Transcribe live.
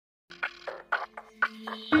Hey,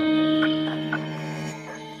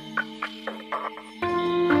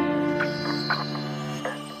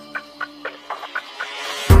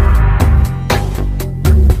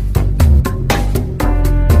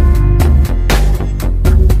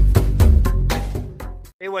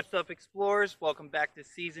 what's up, Explorers? Welcome back to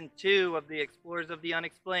Season 2 of the Explorers of the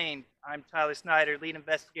Unexplained. I'm Tyler Snyder, lead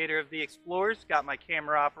investigator of the Explorers. Got my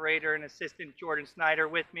camera operator and assistant Jordan Snyder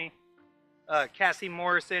with me. Cassie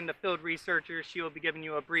Morrison, the field researcher, she will be giving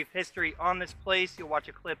you a brief history on this place. You'll watch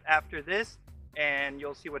a clip after this, and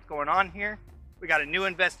you'll see what's going on here. We got a new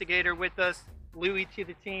investigator with us, Bluey, to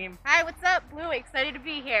the team. Hi, what's up? Bluey, excited to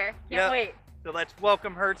be here. Can't wait. So let's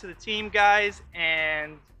welcome her to the team, guys,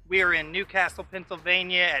 and we are in Newcastle,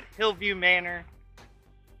 Pennsylvania at Hillview Manor.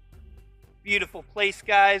 Beautiful place,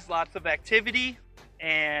 guys, lots of activity,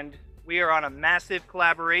 and we are on a massive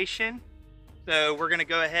collaboration. So we're gonna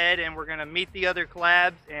go ahead and we're gonna meet the other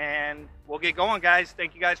collabs and we'll get going, guys.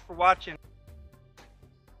 Thank you guys for watching.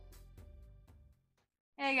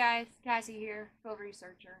 Hey guys, Cassie here, field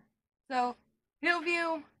researcher. So,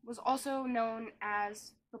 Hillview was also known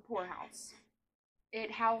as the poorhouse.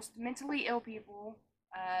 It housed mentally ill people,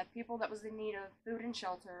 people that was in need of food and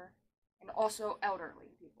shelter, and also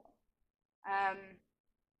elderly people.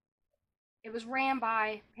 It was ran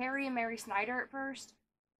by Perry and Mary Snyder at first.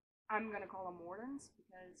 I'm going to call them wardens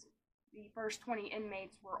because the first 20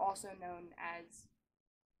 inmates were also known as,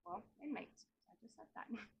 well, inmates. I just said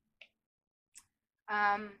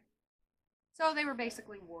that. So they were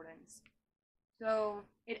basically wardens. So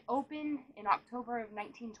it opened in October of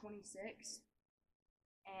 1926,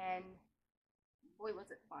 and boy, was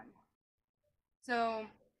it fun. So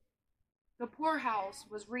the poorhouse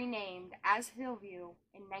was renamed as Hillview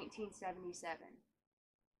in 1977.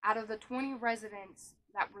 Out of the 20 residents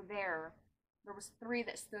that were there was 3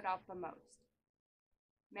 that stood out the most.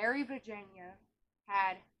 Mary Virginia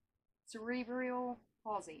had cerebral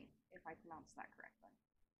palsy, if I pronounced that correctly.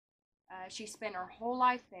 She spent her whole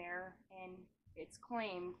life there, and it's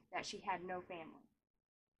claimed that she had no family.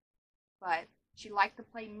 But she liked to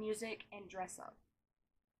play music and dress up.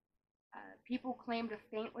 People claim to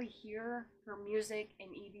faintly hear her music and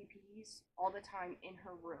EVPs all the time in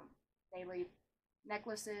her room. They leave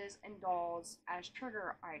necklaces and dolls as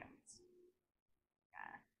trigger items.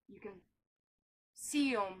 You can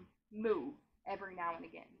see them move every now and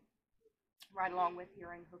again, right along with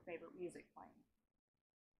hearing her favorite music playing.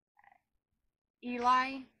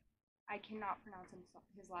 Eli, I cannot pronounce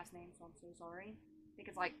his last name, so I'm so sorry. I think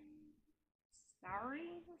it's like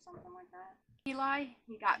Starry or something like that. Eli,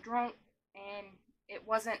 he got drunk and it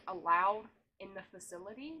wasn't allowed in the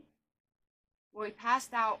facility. Well, he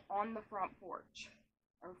passed out on the front porch,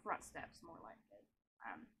 or front steps more like it.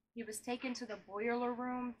 He was taken to the boiler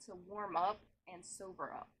room to warm up and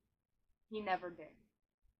sober up. He never did.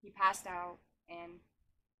 He passed out and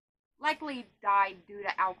likely died due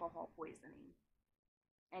to alcohol poisoning.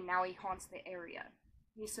 And now he haunts the area.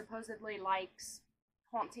 He supposedly likes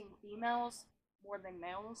haunting females more than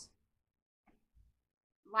males.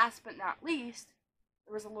 Last but not least,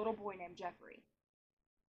 there was a little boy named Jeffrey.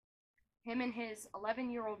 Him and his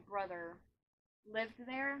 11-year-old brother lived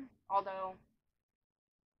there, although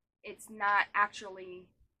it's not actually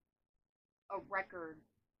a record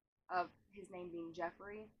of his name being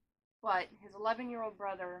Jeffrey, but his 11-year-old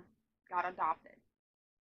brother got adopted.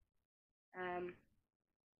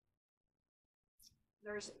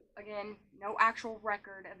 There's, again, no actual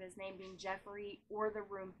record of his name being Jeffrey or the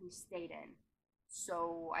room he stayed in.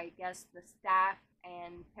 So I guess the staff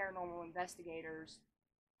and paranormal investigators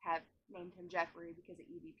have named him Jeffrey because of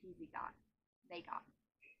EVPs they got.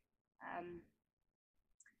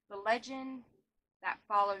 The legend that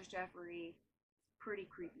follows Jeffrey is pretty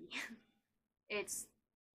creepy. It's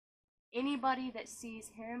anybody that sees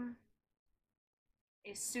him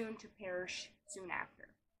is soon to perish soon after.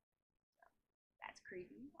 So that's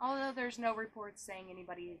creepy. Although there's no reports saying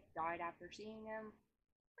anybody died after seeing him.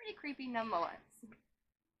 Pretty creepy nonetheless.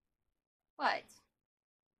 But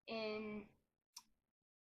in,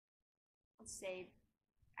 let's say,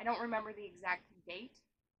 I don't remember the exact date,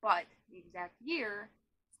 but the exact year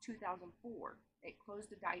is 2004. It closed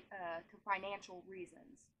to financial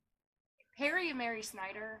reasons. Perry and Mary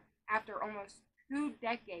Snyder, after almost 2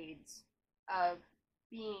 decades of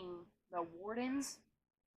being the wardens,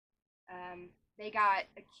 they got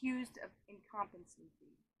accused of incompetency.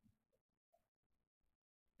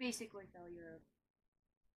 Basically failure of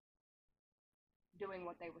doing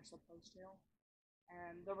what they were supposed to.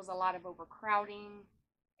 There was a lot of overcrowding,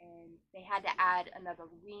 and they had to add another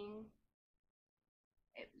wing.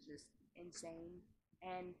 It was just insane.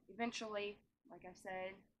 And eventually, like I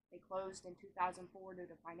said, They closed in 2004 due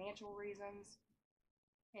to financial reasons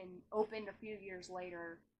and opened a few years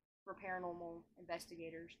later for paranormal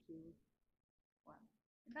investigators to, well,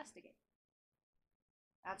 investigate.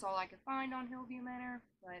 That's all I could find on Hillview Manor,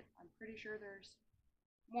 but I'm pretty sure there's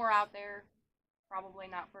more out there. Probably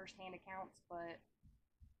not first-hand accounts, but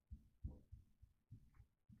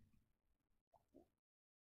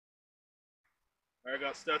I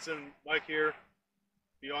got Stetson, Mike here,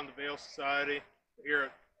 Beyond the Veil Society, here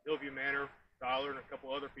at Hillview Manor, Tyler, and a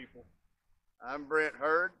couple other people. I'm Brent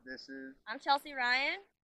Hurd. This is, I'm Chelsea Ryan.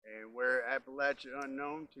 and we're Appalachia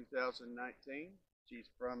Unknown 2019. She's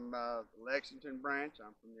from the Lexington branch.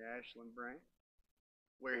 I'm from the Ashland branch.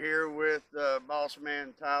 We're here with boss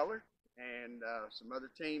man Tyler and some other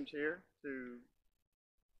teams here to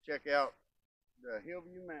check out the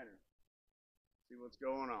Hillview Manor, see what's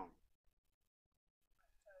going on.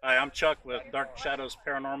 Hi, I'm Chuck with Dark Shadows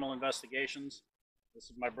Paranormal Investigations. This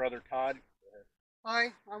is my brother Todd. Hi,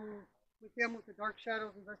 I'm with him with the Dark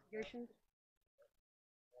Shadows Investigations.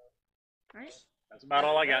 right? That's about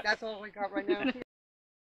all I got. That's all we got right now.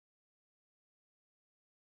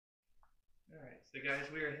 Alright, so guys,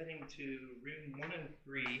 we are heading to room 1 and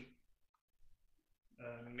 3.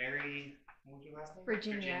 Mary, what was your last name?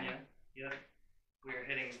 Virginia. Yep. We are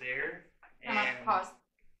heading there. Pause.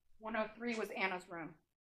 103 was Anna's room.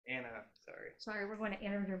 Anna, sorry. Sorry, we're going to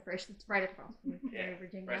Anna's room first. It's right across from Yeah,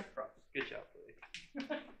 Virginia. right across. Good job,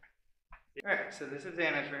 Lily. Alright, so this is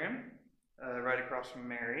Anna's room, right across from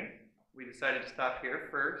Mary. We decided to stop here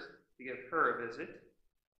first to give her a visit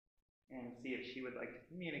and see if she would like to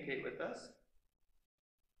communicate with us.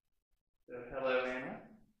 So, hello, Anna.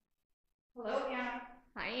 Hello, Anna.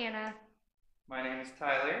 Hi, Anna. My name is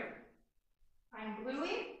Tyler. I'm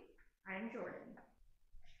Bluey. I'm Jordan.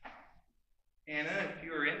 Anna, if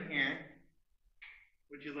you were in here,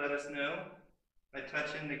 would you let us know by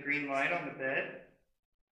touching the green light on the bed?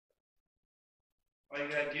 All you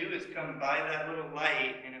gotta do is come by that little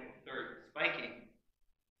light and it will start spiking.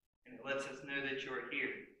 And it lets us know that you're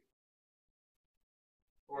here.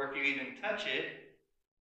 Or if you even touch it,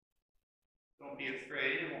 don't be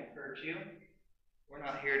afraid, it won't hurt you. We're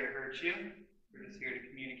not here to hurt you. We're just here to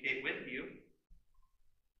communicate with you.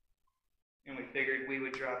 And we figured we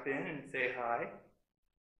would drop in and say hi.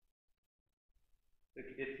 So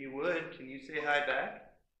if you would, can you say hi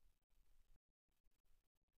back?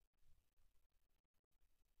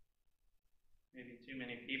 Maybe too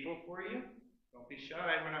many people for you? Don't be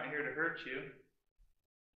shy, we're not here to hurt you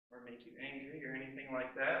or make you angry or anything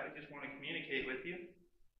like that. We just want to communicate with you.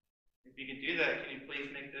 If you can do that, can you please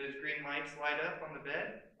make those green lights light up on the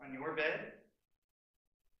bed, on your bed?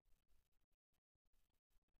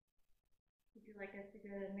 Would you like us to go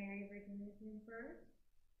to Mary Virginia's room first?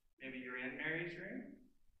 Maybe you're in Mary's room?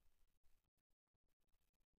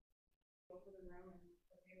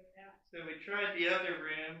 So we tried the other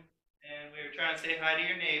room, and we were trying to say hi to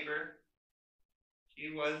your neighbor.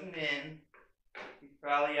 She wasn't in. She's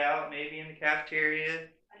probably out, maybe in the cafeteria,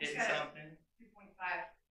 getting something. 2.5.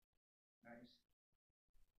 Nice.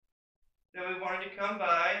 So we wanted to come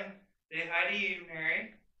by and say hi to you,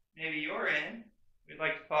 Mary. Maybe you're in. We'd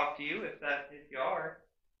like to talk to you if you are.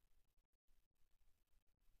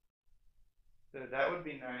 So that would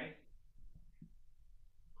be nice.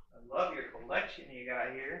 I love your collection you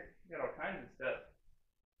got here. You got all kinds of stuff.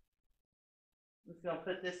 I'm just gonna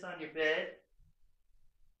put this on your bed.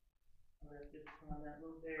 I'll let this on that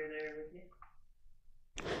little bear there with you.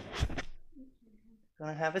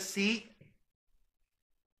 Gonna have a seat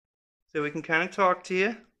so we can kind of talk to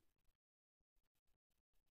you.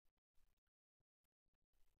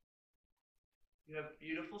 You have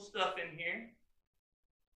beautiful stuff in here.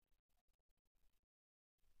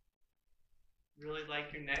 Really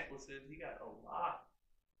like your necklaces. You got a lot.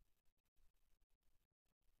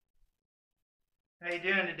 How you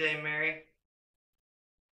doing today, Mary?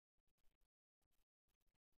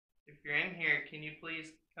 If you're in here, can you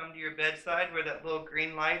please come to your bedside where that little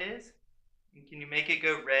green light is? And can you make it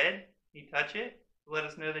go red? Can you touch it to let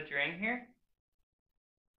us know that you're in here?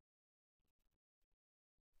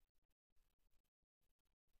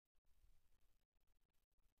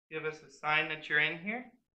 Give us a sign that you're in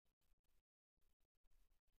here.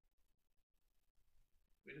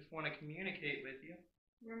 We just want to communicate with you.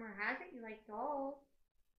 Rumor has it you like dolls.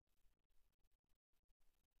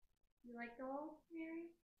 You like dolls, Mary?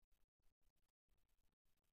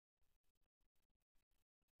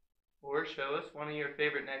 Or show us one of your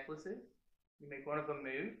favorite necklaces. You make one of them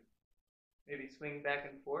move. Maybe swing back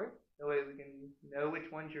and forth. That way we can know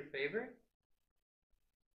which one's your favorite.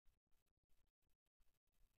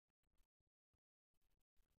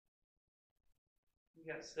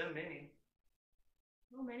 You got so many.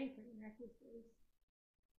 So many pretty necklaces.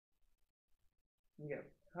 You got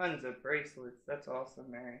tons of bracelets. That's awesome,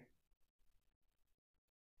 Mary.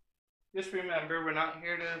 Just remember, we're not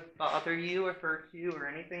here to bother you or hurt you or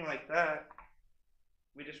anything like that.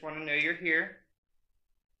 We just want to know you're here.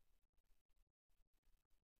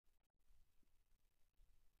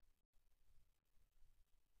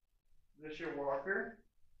 Is this your walker?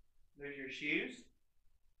 There's your shoes.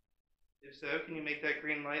 If so, can you make that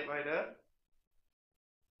green light light up?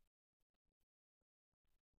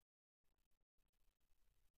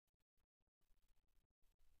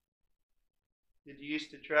 Did you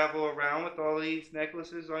used to travel around with all these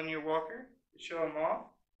necklaces on your walker to show them off?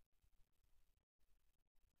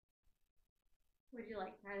 Would you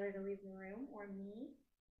like Tyler to leave the room or me?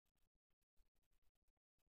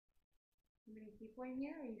 Too many people in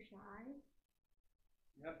here? Are you shy?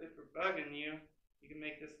 Yep, if we're bugging you, you can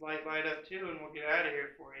make this light light up too and we'll get out of here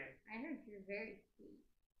for you. I heard you're very sweet.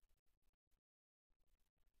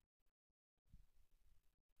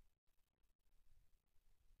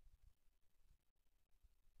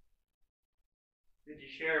 Did you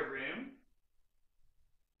share a room?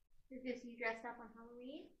 Is this you dressed up on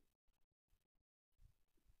Halloween?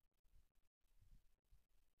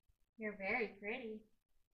 You're very pretty.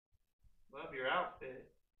 Love your outfit.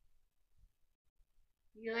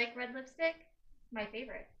 You like red lipstick? My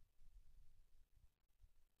favorite.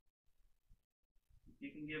 If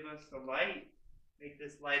you can give us the light, make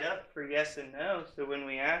this light up for yes and no, so when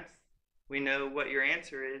we ask, we know what your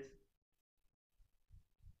answer is.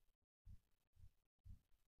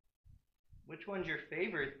 Which one's your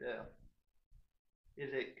favorite though?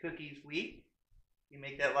 Is it cookies wheat? You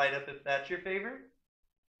make that light up if that's your favorite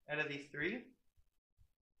out of these three?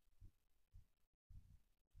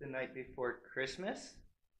 The Night Before Christmas?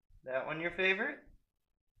 That one your favorite?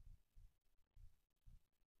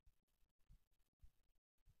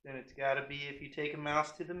 Then it's gotta be If You Take a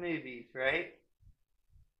Mouse to the Movies, right?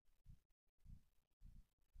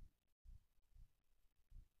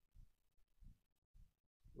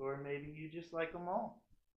 Or maybe you just like them all.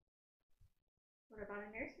 What about a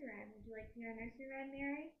nursery rhyme? Would you like to hear a nursery rhyme,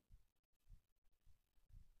 Mary?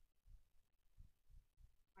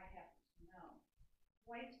 I have to know.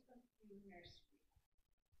 Why do you nursery?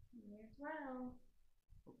 Me as well.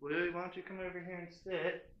 Well, Bluey, why don't you come over here and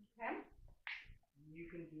sit? Okay. You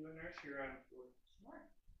can do a nursery rhyme for us. Sure.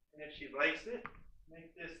 And if she likes it,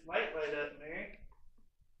 make this light light up, Mary,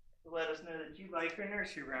 to let us know that you like her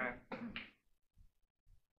nursery rhyme.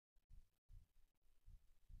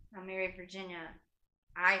 Now, Mary Virginia,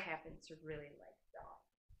 I happen to really like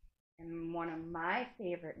dogs. And one of my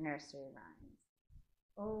favorite nursery rhymes.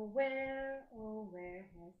 Oh, where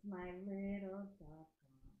has my little dog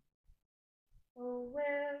gone? Oh,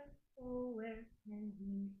 where can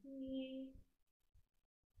he be?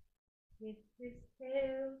 With his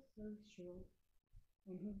tail so short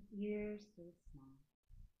and his ears so small.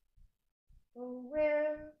 Oh,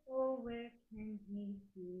 where can he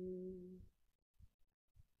be?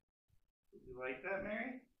 Did you like that,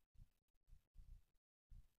 Mary?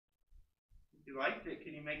 If you liked it,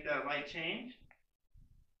 can you make that light change?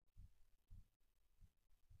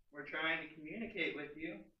 We're trying to communicate with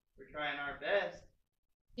you. We're trying our best.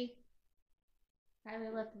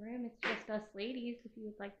 Tyler left the room. It's just us ladies if you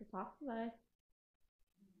would like to talk to us.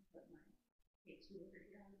 Put my K2 over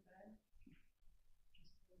here on the bed.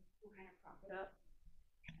 Just kind of prop it up.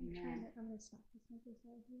 I'm gonna stop this necklace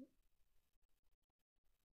out here.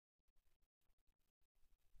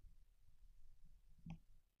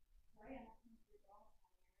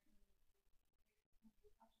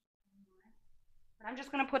 But I'm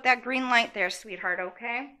just going to put that green light there, sweetheart,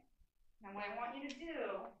 okay? Now what I want you to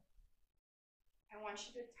do, I want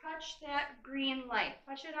you to touch that green light.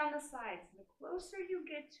 Touch it on the sides. The closer you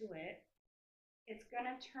get to it, it's going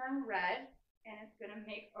to turn red, and it's going to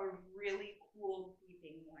make a really cool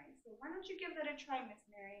beeping noise. So why don't you give that a try, Miss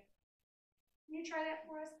Mary? Can you try that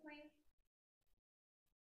for us, please?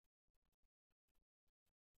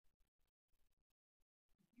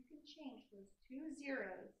 You can change those 2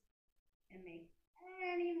 zeros and make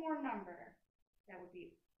any more number, that would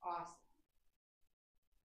be awesome.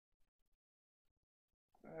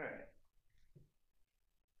 All right.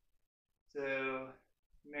 So,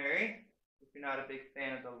 Mary, if you're not a big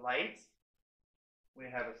fan of the lights, we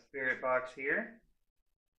have a spirit box here.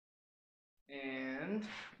 And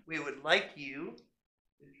we would like you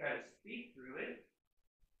to try to speak through it.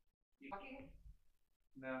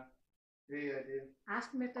 No. Yeah, I do. Ask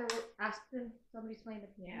if somebody's playing the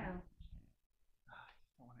piano. I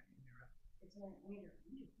don't want to interrupt. It's only, let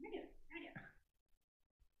me do it.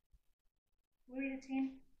 Bluey the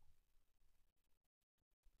team?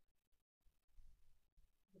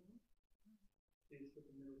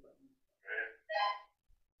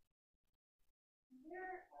 Is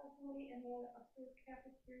there a boy in the upstairs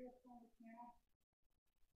cafeteria playing the piano?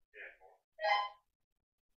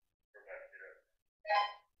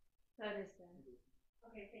 So it is then.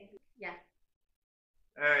 Okay, thank you. Yeah.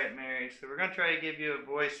 All right, Mary. So we're gonna try to give you a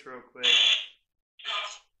voice real quick.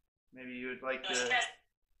 Maybe you would like to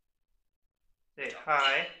say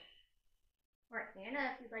hi. Or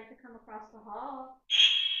Anna, if you'd like to come across the hall.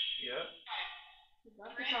 Yep. We'd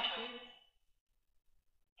love to talk to you.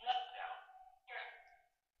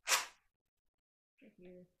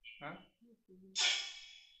 Huh?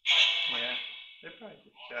 Yeah. They're probably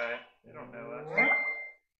just shy. They don't know us.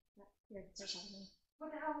 Here, say hi to me.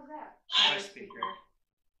 What the hell was that? My speaker.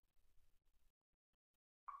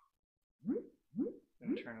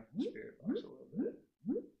 Gonna turn up the spirit box a little bit.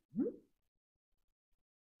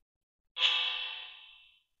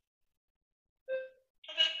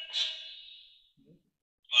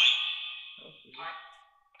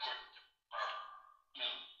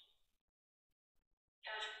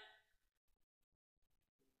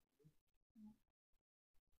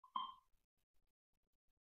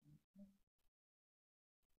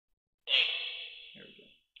 There we go.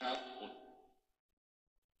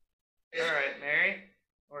 All right, Mary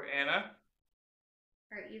or Anna.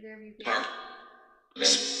 Are either of you good?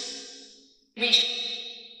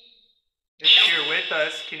 If you're with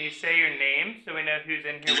us, can you say your name so we know who's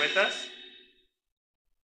in here with us?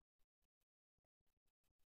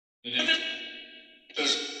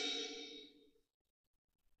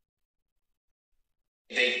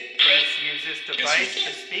 Please use this device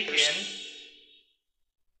to speak in.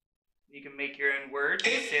 You can make your own words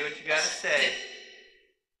and say what you gotta say.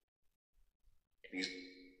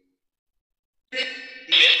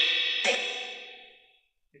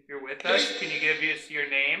 If you're with us, can you give us your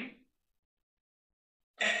name?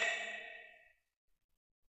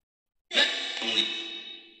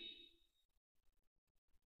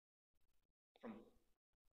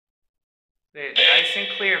 Say it nice and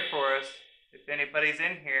clear for us. If anybody's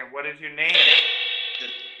in here, what is your name?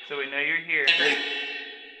 So we know you're here.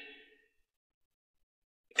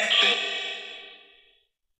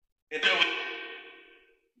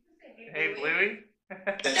 Hey, Bluey.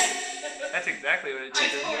 That's exactly what it I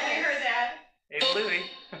is. totally heard that. Hey, Bluey.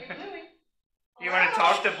 Hey, Bluey. You want to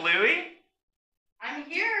talk to Bluey? I'm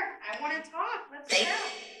here. I want to talk. Let's go.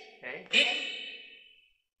 Hey.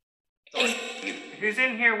 Who's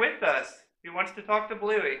in here with us? Who wants to talk to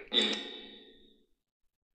Bluey?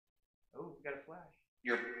 Oh, we got a flash.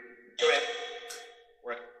 You're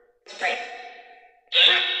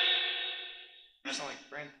That sounds like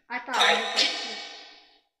Brent. I thought I was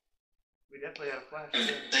We definitely had a flash.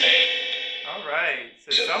 Too. All right,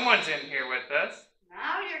 so someone's in here with us.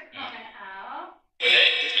 Now you're coming out.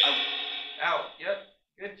 Out. Yep.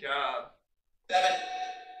 Good job.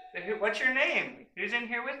 So what's your name? Who's in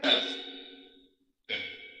here with us?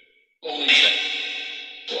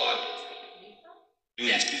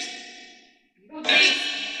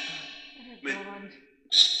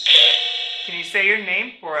 Can you say your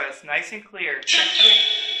name for us, nice and clear?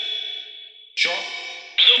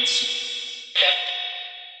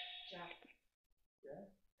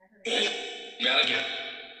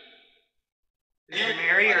 Is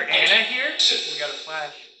Mary or Anna here? We got a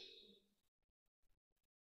flash.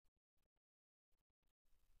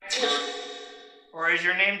 Or is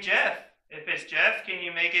your name Jeff? If it's Jeff, can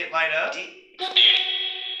you make it light up? It's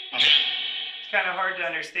kind of hard to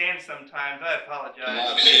understand sometimes. I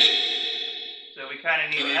apologize. So we kind of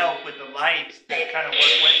need help with the lights to kind of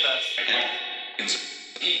work with us.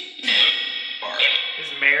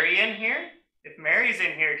 Is Mary in here? If Mary's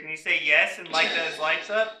in here, can you say yes and light those lights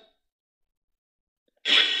up?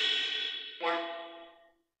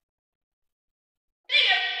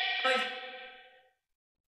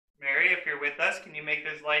 Mary, if you're with us, can you make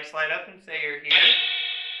those lights light up and say you're here?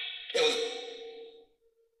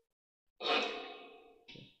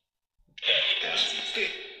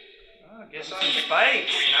 Oh, getting some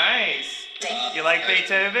spikes. Nice. You like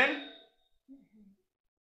Beethoven?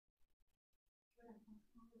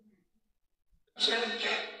 You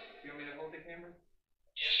want me to hold the camera?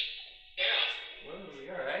 Whoa,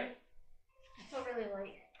 you alright? I feel really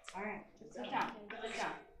light. Alright, sit down. Sit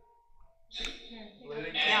down. Lily,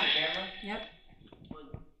 take the Yeah. camera? Yep.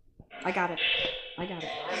 I got it. I got it.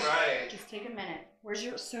 Alright. Just take a minute. Where's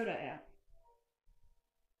your soda at?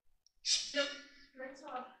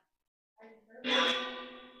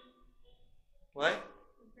 What?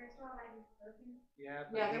 Yeah,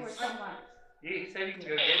 but Yeah, there he's- was some left. He said you can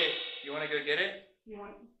go get it. You want to go get it? You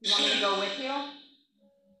want me to go with you?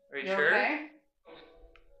 Are you You sure? okay?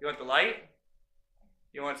 You want the light?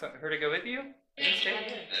 You want her to go with you? You can stay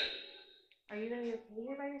here. Are you gonna be okay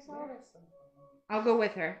here by yourself? I'll go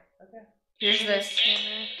with her. Okay. Here's this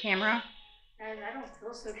camera. And I don't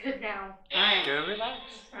feel so good now. Alright. Go relax.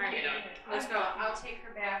 Alright. Let's go. I'll take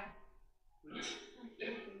her back.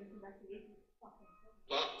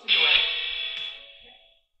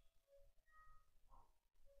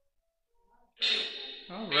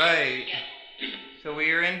 All right. So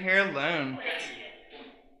we are in here alone.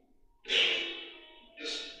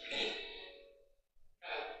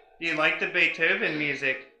 Do you like the Beethoven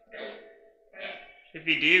music? If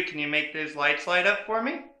you do, can you make those lights light up for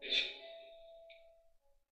me?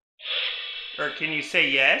 Or can you say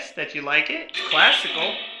yes, that you like it? It's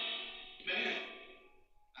classical.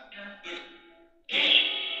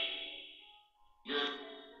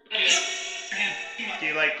 Do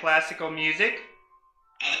you like classical music?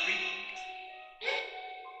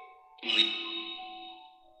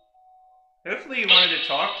 Hopefully you wanted to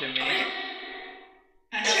talk to me.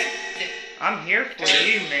 I'm here for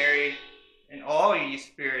you, Mary, and all you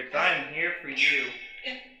spirits. I am here for you.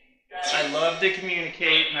 I love to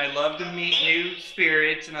communicate, and I love to meet new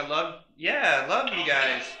spirits, and I love you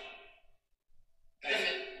guys.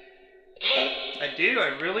 I do,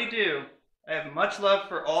 I really do. I have much love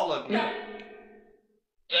for all of you.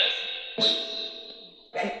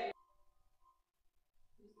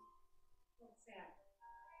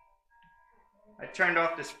 I turned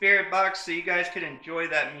off the spirit box so you guys could enjoy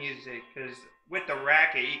that music, because with the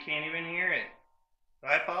racket, you can't even hear it. So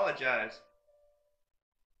I apologize.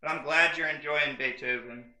 But I'm glad you're enjoying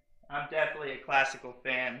Beethoven. I'm definitely a classical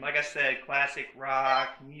fan. Like I said, classic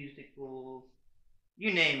rock, musicals,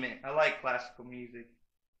 you name it. I like classical music.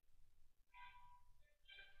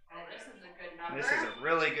 Oh, this is a good number. This is a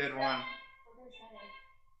really good one.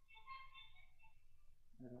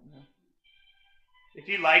 I don't know. If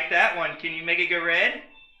you like that one, can you make it go red?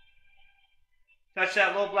 Touch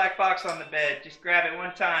that little black box on the bed. Just grab it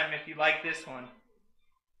one time if you like this one.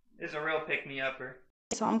 This is a real pick-me-upper.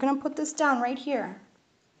 So I'm going to put this down right here.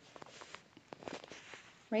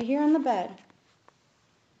 Right here on the bed.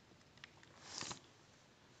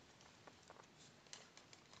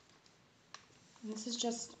 And this is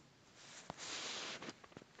just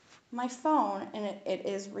my phone, and it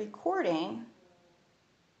is recording.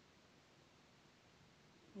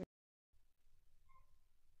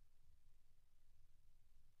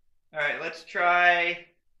 Alright, let's try,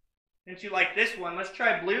 since you like this one, let's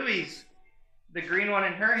try Bluey's. The green one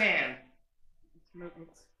in her hand.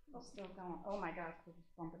 It's still going. Oh my gosh, we're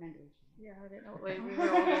just bumping into each other. Yeah, I didn't know where we were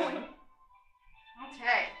all going.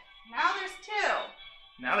 Okay, now there's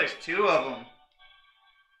two. Now there's two of them.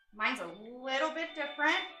 Mine's a little bit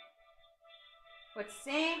different, but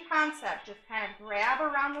same concept. Just kind of grab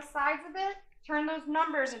around the sides of it, turn those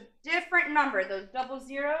numbers a different number, those double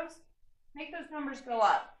zeros, make those numbers go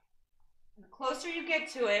up. And the closer you get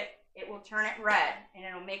to it, it will turn it red, and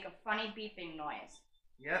it'll make a funny beeping noise.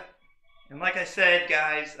 Yep. And like I said,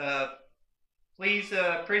 guys, please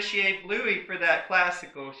appreciate Bluey for that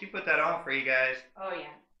classical. She put that on for you guys. Oh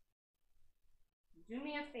yeah. Do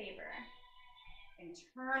me a favor and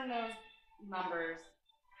turn those numbers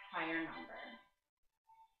higher number.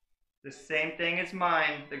 The same thing as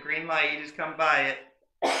mine. The green light, you just come by it.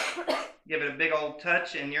 Give it a big old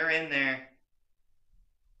touch, and you're in there.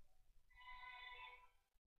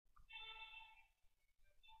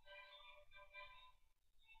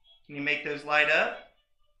 Can you make those light up?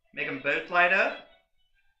 Make them both light up?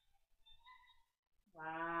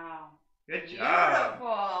 Wow. Good job.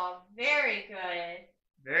 Beautiful. Very good.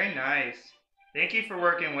 Very nice. Thank you for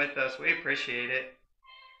working with us. We appreciate it.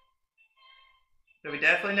 So we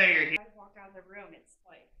definitely know you're here. I walked out of the room, it's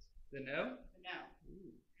like The no? no.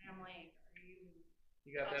 And I'm like, are you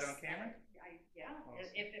You got that on upset? camera? Yeah. Awesome.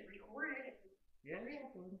 If it recorded, it was Yeah. real.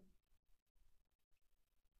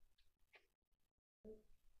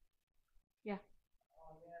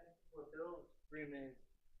 Oh yeah, this is what Bill's room is.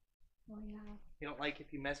 Oh yeah. He don't like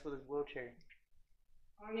if you mess with his wheelchair.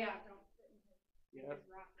 Oh yeah, don't sit in Yep. his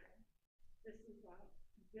rocker. This is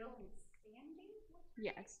Bill and Sandy?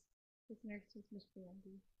 Yes. His nurse is Miss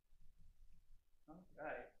Brandy.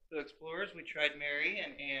 Alright. So explorers, we tried Mary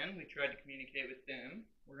and Ann. We tried to communicate with them.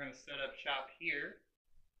 We're gonna set up shop here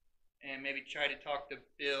and maybe try to talk to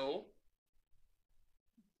Bill.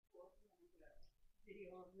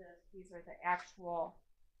 Video of this. These are the actual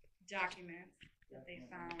documents that they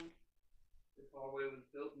found. This hallway was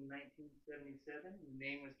built in 1977. The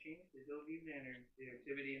name was changed to Hillview Manor. The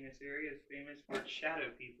activity in this area is famous for its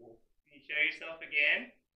shadow people. Can you show yourself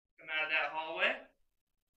again? Come out of that hallway.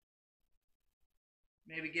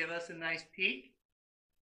 Maybe give us a nice peek.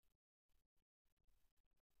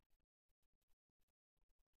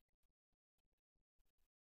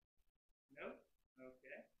 Nope.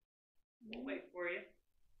 Okay. We'll wait for you.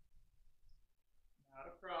 Not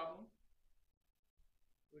a problem.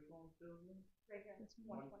 Which one's Bill again? Right here.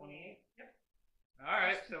 128. Yep. All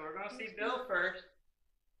right, so we're going to see Bill first.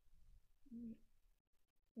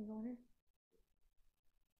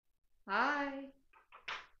 Hi.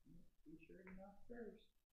 Be sure to knock first.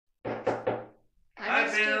 I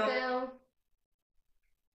missed you, Bill. Bill.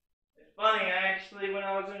 It's funny, actually, when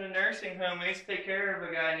I was in a nursing home, I used to take care of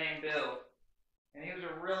a guy named Bill. And he was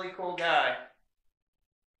a really cool guy.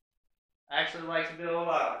 I actually liked Bill a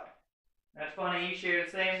lot. That's funny, you share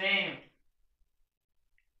the same name.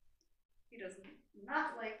 He does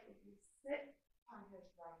not like if you sit on his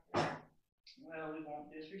rocker. Well, we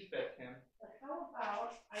won't disrespect him. But how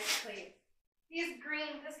about I place these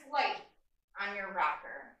green, this light on your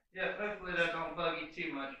rocker? Yeah, hopefully that don't bug you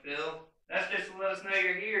too much, Bill. That's just to let us know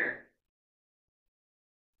you're here.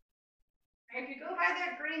 And if you go by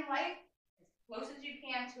that green light, as close as you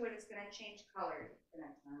can to it, it's going to change colors. It's going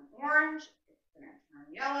to turn orange, it's going to turn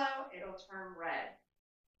yellow, it'll turn red.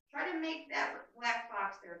 Try to make that black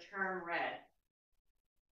box there turn red.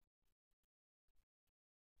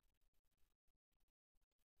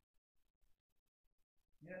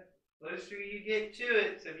 Yep. Closer you get to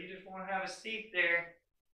it, so if you just want to have a seat there.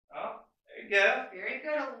 Oh, there you go. Very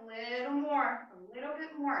good, a little more, a little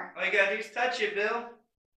bit more. All you gotta do is touch it, Bill.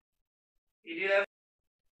 You do that.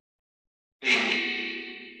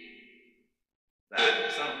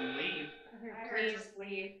 That's something leave. I heard just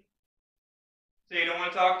leave. So you don't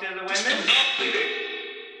want to talk to the women?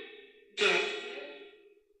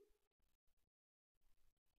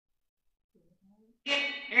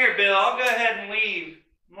 Here, Bill, I'll go ahead and leave.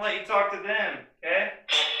 I'm gonna let you talk to them, okay?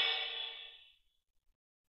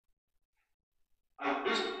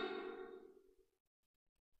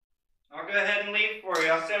 I'll go ahead and leave for you.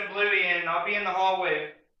 I'll send Bluey in. I'll be in the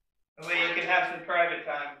hallway. That way you can have some private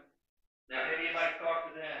time. Maybe you'd like to talk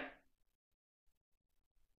to them.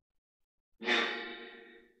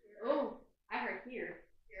 Oh, I heard here.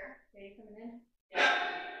 Here? Are you coming in? Yeah.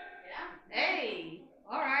 Hey,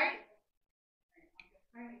 all right.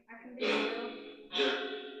 I can be a little.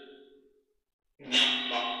 Are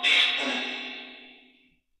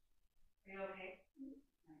you okay?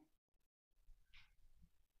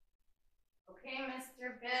 Okay, Mr.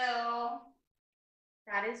 Bill.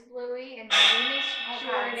 That is Bluey, and my name is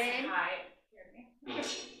Jordan. Hi.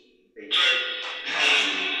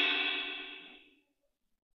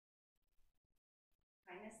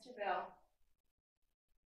 Hi, Mr. Bill.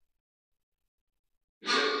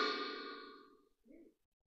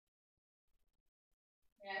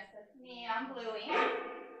 Yes, that's me. I'm Bluey.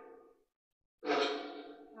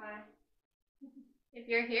 Hi. If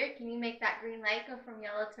you're here, can you make that green light go from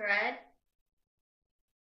yellow to red?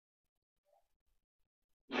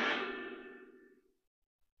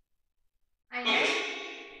 I know.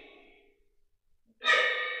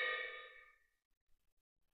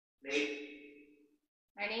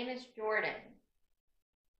 My name is Jordan.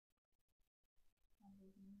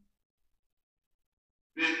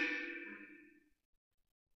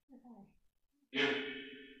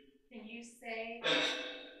 Can you say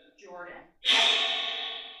Jordan?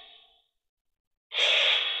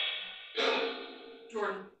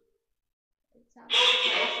 Jordan. It sounds like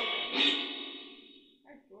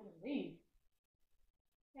where'd Jordan leave?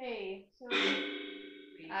 Hey, so I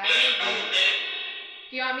leave.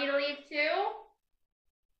 Do you want me to leave too?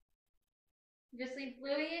 Just leave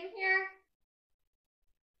Bluey in here?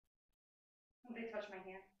 Somebody touch my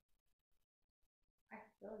hand. I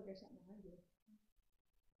feel like there's something behind you.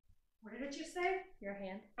 What did you say? Your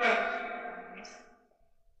hand.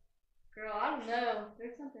 Girl, I don't know.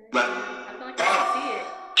 There's something in there. I feel like I can see it.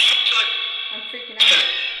 I'm freaking out.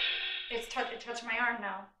 It touched my arm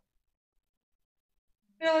now.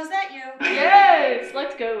 Bill, is that you? Yes!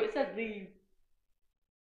 Let's go. It said leave.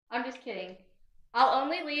 I'm just kidding. I'll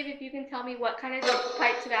only leave if you can tell me what kind of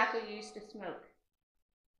pipe tobacco you used to smoke.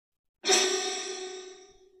 Can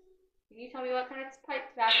you tell me what kind of pipe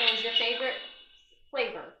tobacco is your favorite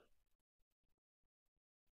flavor?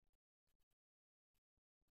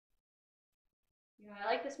 You know, I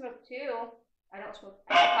like to smoke too. I don't smoke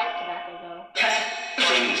pipe tobacco though.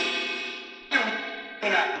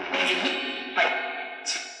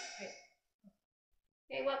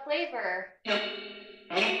 Okay, what flavor?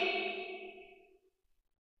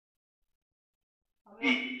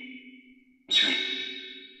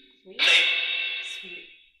 Sweet? Sweet.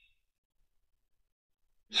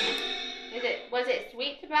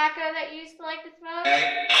 tobacco that you used to like to smoke?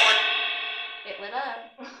 It lit up.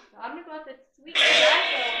 So I'm gonna go with the sweet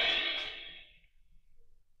tobacco.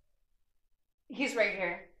 He's right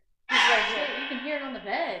here. He's right here. Shit, you can hear it on the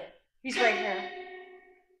bed. He's right here.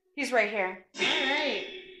 He's right here. Alright.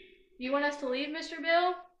 Do you want us to leave, Mr.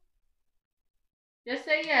 Bill? Just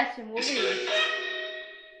say yes and we'll leave.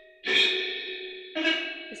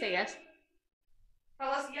 Just say yes.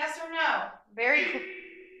 Tell us yes or no. Very cool.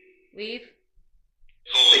 Leave.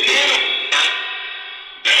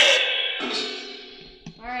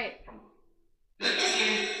 Alright.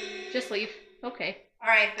 Just leave. Okay. All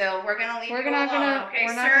right, Bill. We're gonna leave We're you not alone, gonna okay,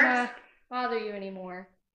 we're sir? not gonna bother you anymore.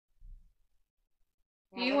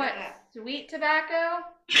 Do you Look want at that. sweet tobacco?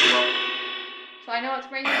 So I know what to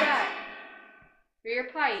bring you back. For your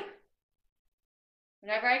pipe.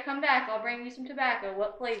 Whenever I come back, I'll bring you some tobacco.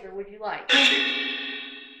 What flavor would you like? I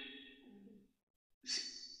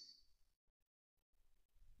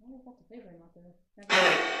wonder if that's a flavor or not there.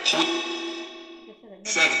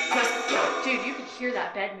 Dude, you could hear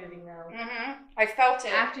that bed moving though. I felt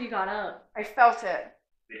it. After you got up. I felt it.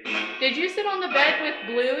 Did you sit on the bed with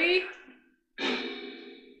Bluey?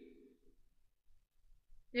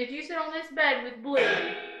 Did you sit on this bed with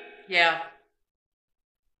Bluey? Yeah.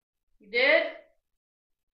 You did?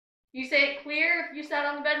 You say it clear if you sat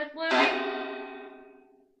on the bed with Bluey?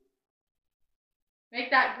 Make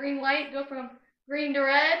that green light go from green to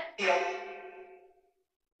red?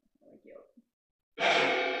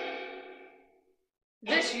 Is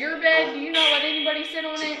this your bed? Do you not let anybody sit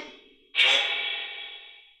on it?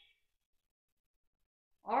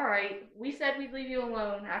 Alright, we said we'd leave you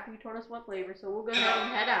alone after you told us what flavor, so we'll go ahead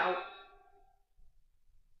and head out.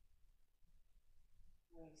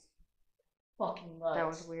 Fucking nuts. That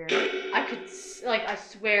was weird. I could, I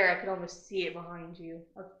swear I could almost see it behind you.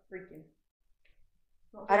 I was freaking.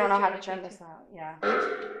 I don't know how to turn this out. Yeah.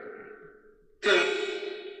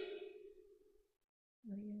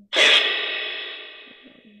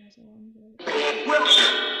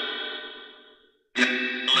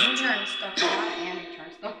 You turn stuff on and you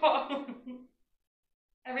turn stuff off.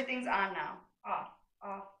 Everything's on now. Off,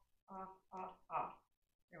 off, off, off, off.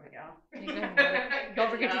 There we go. Don't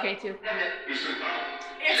forget your K2.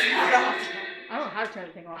 It's not off. I don't know how to turn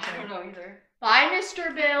the thing off. I don't know either. Bye,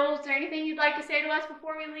 Mr. Bill. Is there anything you'd like to say to us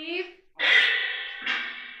before we leave?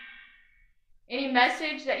 Any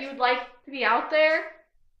message that you would like to be out there?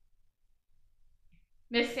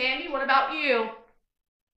 Miss Sandy, what about you?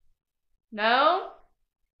 No?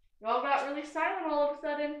 You all got really silent all of a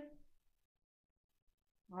sudden.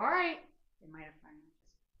 Alright. They might have found us.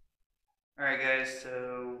 All right, guys,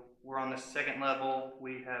 so we're on the second level.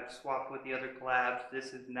 We have swapped with the other collabs.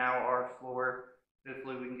 This is now our floor.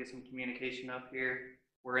 Hopefully we can get some communication up here.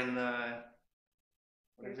 We're in the,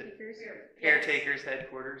 what is it? Caretakers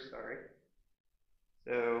headquarters, sorry.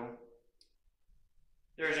 So,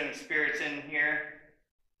 there's any spirits in here.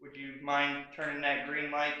 Would you mind turning that green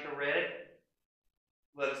light to red?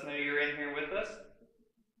 Let us know you're in here with us.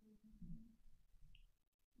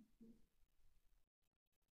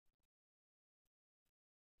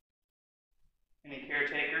 Any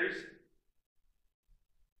caretakers?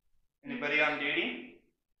 Anybody on duty?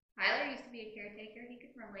 Tyler used to be a caretaker. He could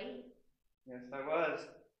relate. Yes, I was.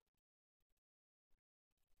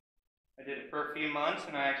 I did it for a few months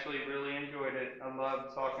and I actually really enjoyed it. I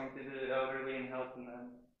loved talking to the elderly and helping them.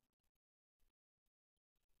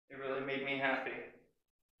 It really made me happy.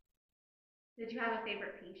 Did you have a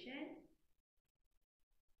favorite patient?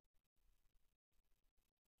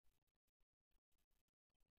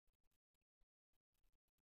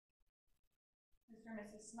 Mr. and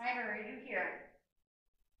Mrs. Snyder, are you here?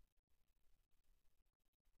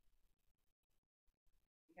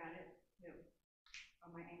 You got it? No.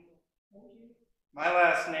 On my ankle. Hold you. My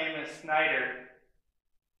last name is Snyder.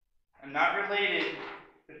 I'm not related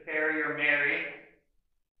to Perry or Mary,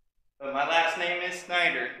 but my last name is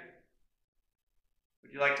Snyder.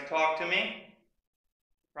 Would you like to talk to me?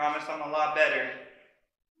 Promise I'm a lot better.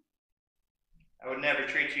 I would never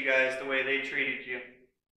treat you guys the way they treated you.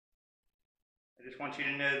 I just want you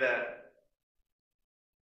to know that.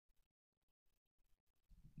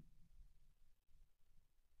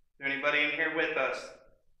 Is there anybody in here with us?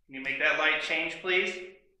 Can you make that light change, please?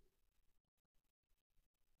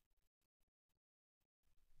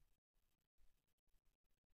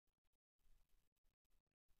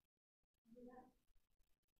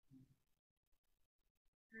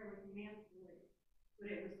 But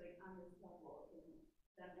it was like on this level and then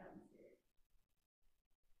downstairs.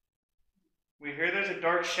 We hear there's a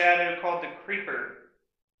dark shadow called the Creeper.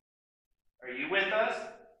 Are you with us?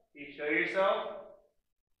 Can you show yourself?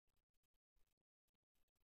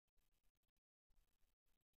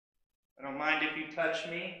 I don't mind if you touch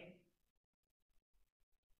me.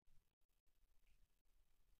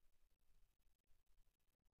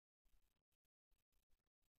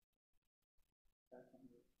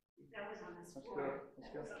 That was on this Let's floor. go.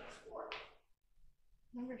 Let's That go. was on this floor.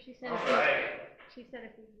 Remember, she said All if we, right. she said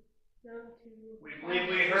if we go to. We believe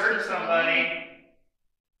we heard somebody.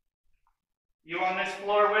 You on this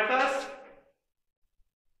floor with us?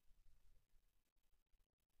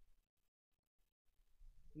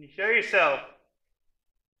 Can you show yourself?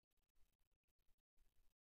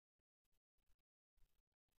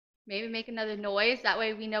 Maybe make another noise. That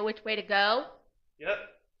way we know which way to go. Yep.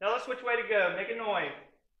 Tell us which way to go. Make a noise.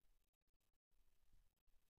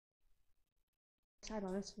 Side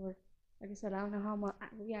on this floor. Like I said, I don't know how much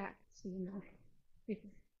we actually know.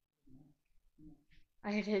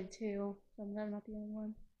 I did too. So I'm not the only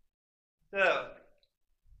one. So,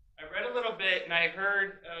 I read a little bit and I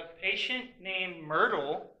heard a patient named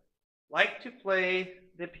Myrtle liked to play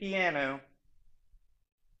the piano.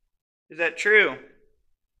 Is that true?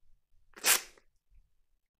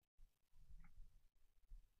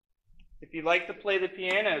 If you like to play the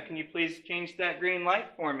piano, can you please change that green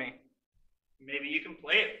light for me? Maybe you can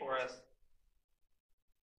play it for us.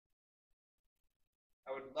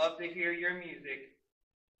 I would love to hear your music.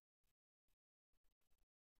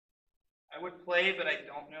 I would play, but I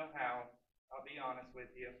don't know how. I'll be honest with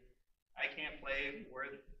you. I can't play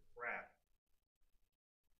worth crap.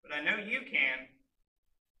 But I know you can.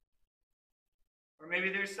 Or maybe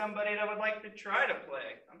there's somebody that would like to try to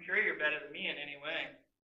play. I'm sure you're better than me in any way.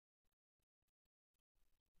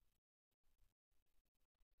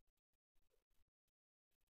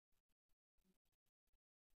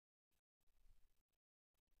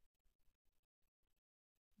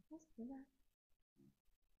 Let's do that.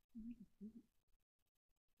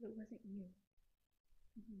 But it wasn't you.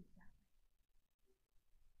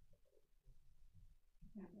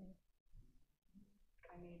 That way.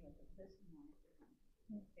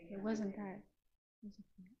 It wasn't that.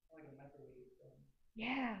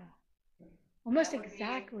 Yeah. Almost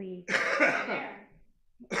exactly.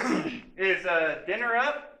 Is dinner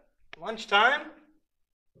up? Lunchtime?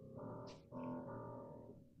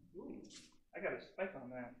 Ooh, I got a spike on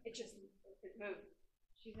that. It moved.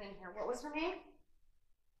 She's in here. What was her name?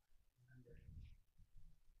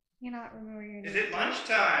 Cannot remember your name. Is it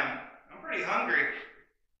lunchtime? I'm pretty hungry.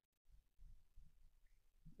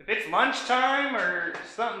 If it's lunchtime or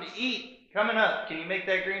something to eat coming up, can you make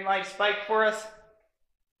that green light spike for us?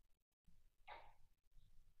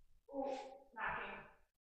 Oh, knocking.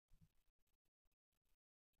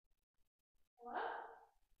 Hello?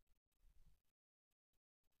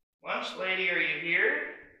 Lunch lady, are you here?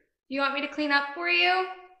 Do you want me to clean up for you?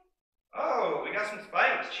 Oh, we got some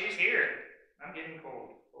spikes. She's here. I'm getting cold.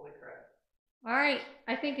 Holy crap. All right.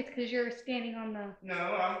 I think it's because you're standing on the. No,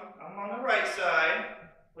 I'm on the right side.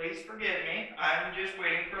 Please forgive me. I'm just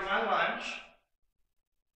waiting for my lunch.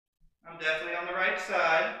 I'm definitely on the right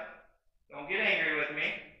side. Don't get angry with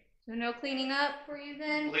me. So no cleaning up for you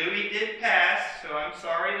then? Bluey did pass, so I'm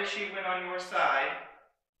sorry that she went on your side.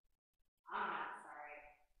 I'm not sorry.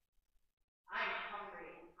 I'm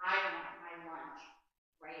hungry and I want my lunch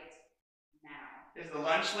right now. Is the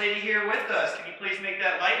lunch lady here with us? Can you please make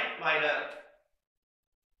that light up?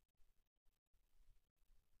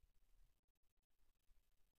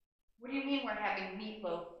 What do you mean we're having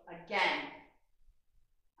meatloaf again?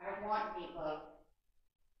 I don't want meatloaf.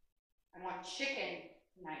 I want chicken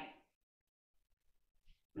tonight.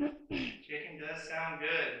 Chicken does sound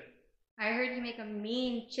good. I heard you make a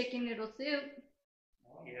mean chicken noodle soup.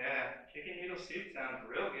 Oh yeah, chicken noodle soup sounds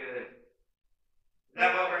real good. Is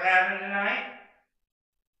that what we're having tonight?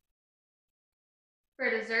 For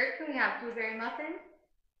dessert, can we have blueberry muffin?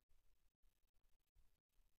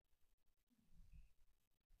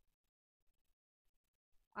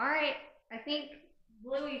 All right, I think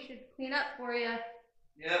Bluey should clean up for you.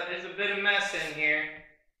 Yep, there's a bit of mess in here.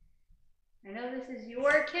 I know this is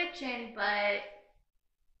your kitchen, but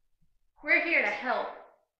we're here to help.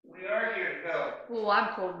 We are here to help. Oh,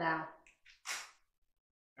 I'm cold now.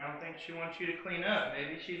 I don't think she wants you to clean up.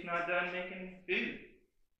 Maybe she's not done making food.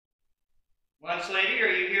 Lunch lady, are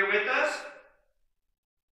you here with us?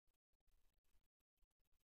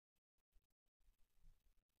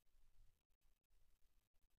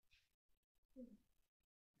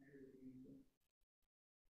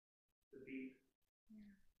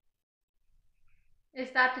 Is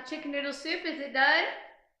that the chicken noodle soup? Is it done?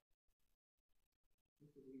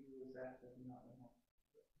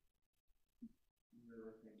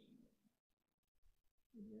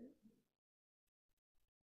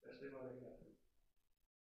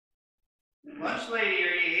 Lunch lady,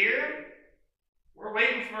 are you here? We're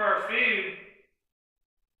waiting for our food.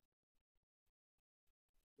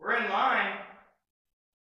 We're in line.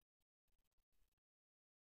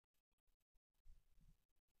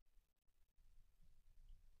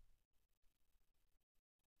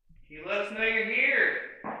 You let us know you're here.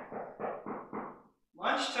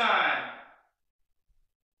 Lunchtime.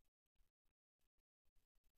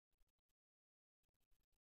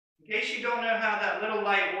 In case you don't know how that little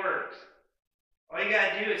light works, all you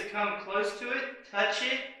gotta do is come close to it, touch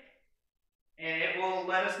it, and it will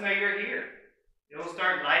let us know you're here. It will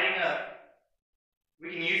start lighting up.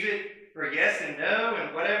 We can use it for yes and no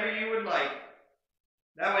and whatever you would like.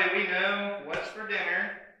 That way we know what's for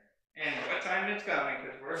dinner and what time it's coming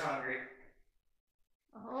because we're hungry.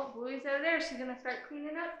 Oh, Bluey's over there. She's gonna start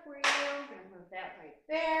cleaning up for you. I'm gonna move that right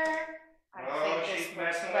there. I Oh, think she's this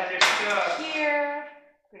messing looks with your better stuff. here.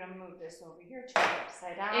 I'm gonna move this over here, turn it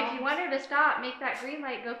upside down. If you want her to stop, make that green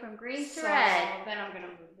light go from green to So, red. then I'm gonna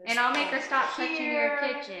move this. And I'll make her over stop touching your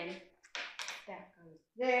here. kitchen. That goes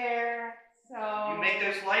there. So. You make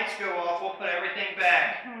those lights go off, we'll put everything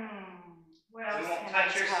back. What else We won't can I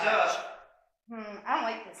touch your stuff. I don't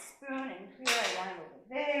like the spoon in here. I want it over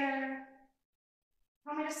there.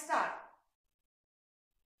 Tell me to stop.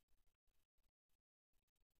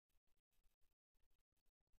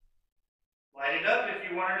 Light it up if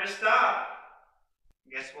you want her to stop.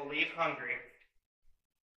 Guess we'll leave hungry.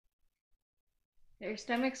 Their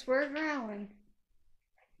stomachs were growling.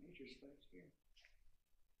 Major spikes here.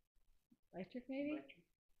 Electric, maybe?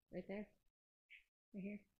 Right there. Right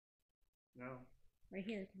here. No. Right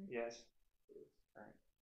here. Yes.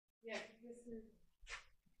 Yeah, this is.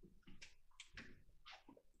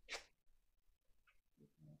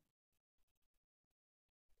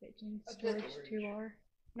 Kitchen, A storage, storage. 2R.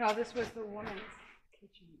 No, this was the woman's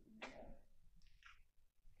kitchen.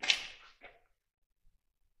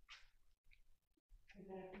 And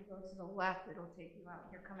then if you go to the left, it'll take you out.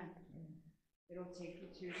 Here, come in. It'll take you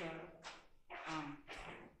to the,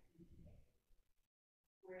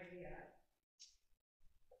 where the,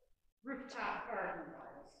 rooftop garden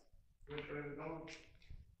was. Which way are we going?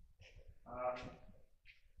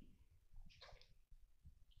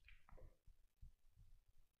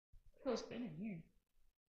 Who's been in here?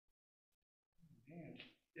 Man,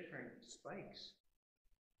 different spikes.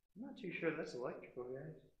 I'm not too sure that's electrical,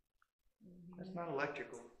 guys. That's not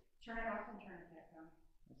electrical. Turn it off and turn it back on.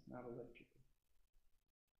 That's not electrical.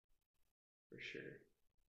 For sure.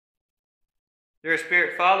 There's a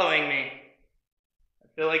spirit following me. I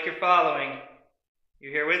feel like you're following. You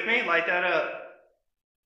here with me? Light that up.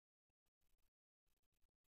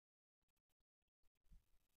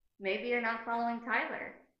 Maybe you're not following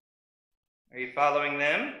Tyler. Are you following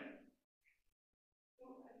them?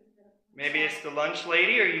 Maybe it's the lunch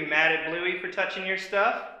lady. Are you mad at Bluey for touching your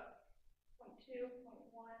stuff? 0.2, 0.1,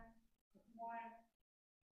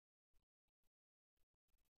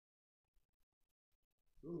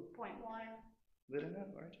 0.1. Ooh, 0.1. lit it up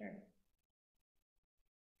right there.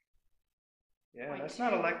 Yeah, Point that's two,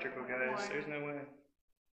 not electrical, point guys. one. There's no way.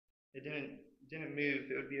 It didn't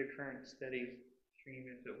move. It would be a current steady stream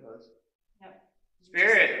if it was. Yep.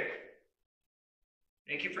 Spirit,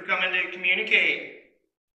 thank you for coming to communicate.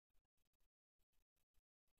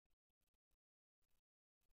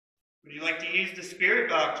 Would you like to use the spirit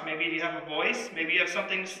box? Maybe you have a voice. Maybe you have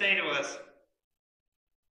something to say to us.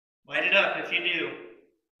 Light it up if you do.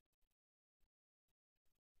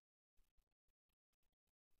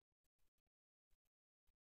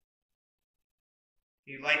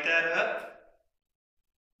 You light that up?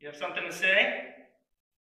 You have something to say?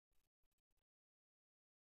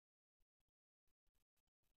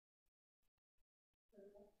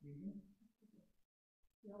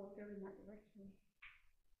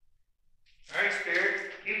 All right,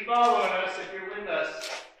 Spirit, keep following us if you're with us.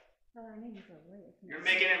 You're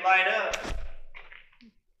making it light up.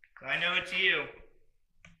 So I know it's you.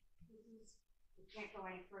 We can't go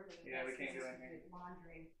any further than Yeah, we this, can't this go is in here. the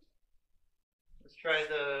laundry. Let's try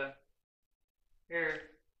the hair.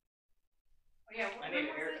 Oh yeah, I when need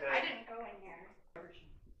a was it? haircut. I didn't go in there.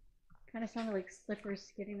 Kind of sounded like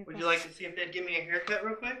slippers getting across. Would you like to see if they'd give me a haircut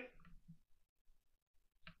real quick?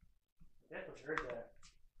 I definitely heard that.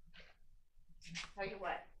 Tell you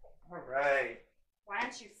what, All right. why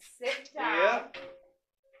don't you sit down? Yep.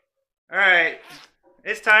 All right.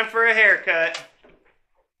 It's time for a haircut.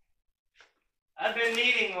 I've been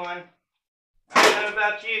needing one. I don't know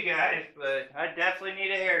about you guys, but I definitely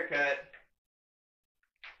need a haircut.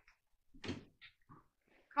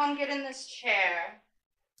 Come get in this chair.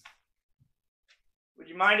 Would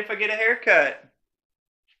you mind if I get a haircut?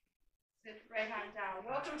 Sit right on down.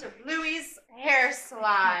 Welcome to Bluey's Hair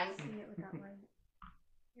Salon. See it without light.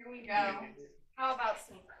 go. How about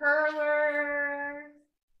some curlers?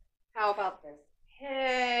 How about this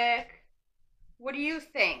pick? What do you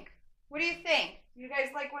think? What do you think? You guys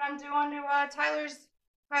like what I'm doing to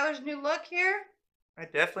Tyler's new look here? I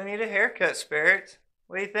definitely need a haircut, Spirits.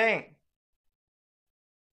 What do you think?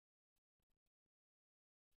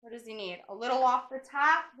 What does he need? A little off the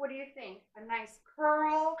top? What do you think? A nice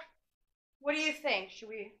curl? What do you think? Should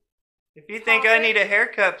we? If you think I need a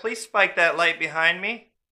haircut, please spike that light behind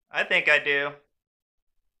me. I think I do.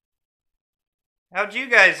 How'd you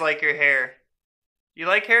guys like your hair? Do you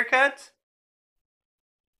like haircuts?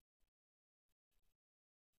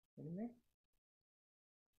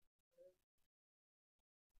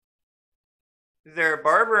 Is there a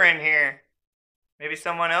barber in here? Maybe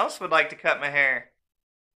someone else would like to cut my hair.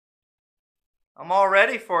 I'm all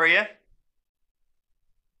ready for you.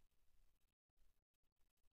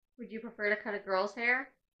 Would you prefer to cut a girl's hair?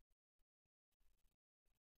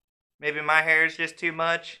 Maybe my hair is just too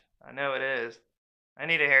much. I know it is. I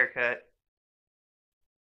need a haircut.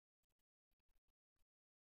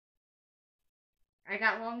 I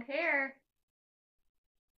got long hair.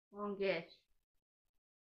 Longish.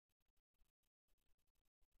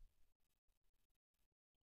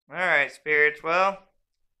 Alright, Spirits. Well,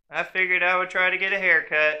 I figured I would try to get a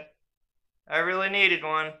haircut. I really needed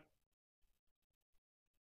one.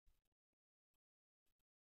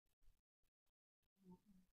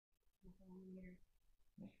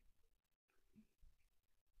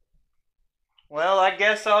 Well, I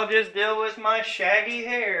guess I'll just deal with my shaggy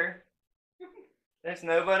hair. Since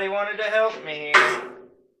nobody wanted to help me here.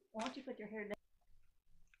 Why don't you put your hair down?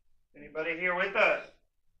 Anybody here with us?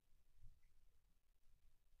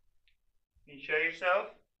 Can you show yourself?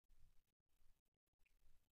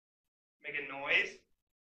 Make a noise.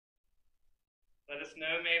 Let us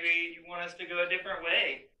know maybe you want us to go a different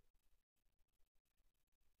way.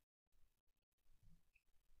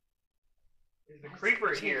 There's the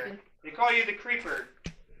creeper here. They call you the creeper.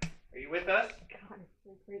 Are you with us? God, it's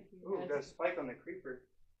so creepy. Ooh, got a spike on the creeper.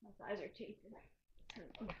 My eyes are chafing.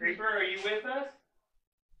 Creeper, are you with us?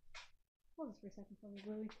 Hold this for a second for me,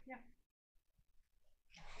 Louie. Yeah.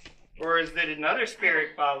 Or is it another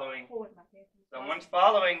spirit following? Hold it, my face. Someone's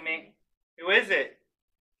following me. Who is it?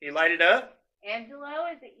 Can you light it up? Angelo,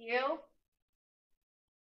 is it you?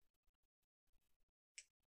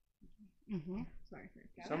 Mm-hmm. Sorry for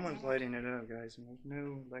that. Someone's lighting it up, guys, and there's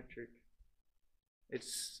no electric.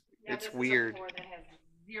 It's Yeah, this weird. Is a floor that has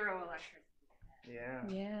zero electricity. Yeah.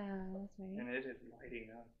 Yeah, that's right. And it is lighting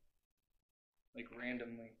up. Like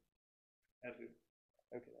randomly. Okay,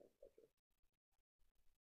 that's better.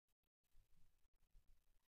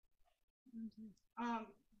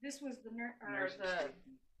 This was the nurse. Nurse station.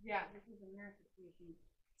 Yeah, this is the nurse station.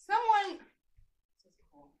 Someone. This is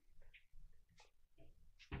cool.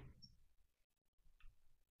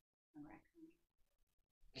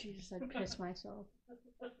 Jesus, I'd piss myself.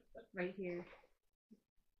 Right here.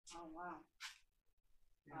 Oh wow.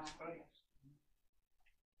 Yeah, it's funny.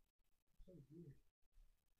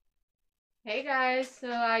 Hey guys, so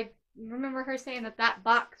I remember her saying that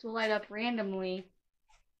box will light up randomly.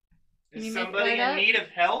 Can Is you make it somebody light in up? need of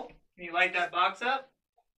help? Can you light that box up?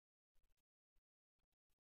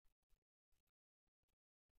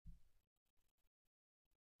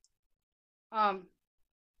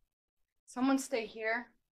 Someone stay here.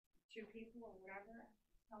 2 people or whatever.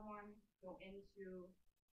 Someone go into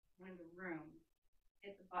one of the rooms.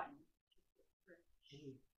 Hit the button.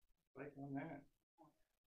 Click on that.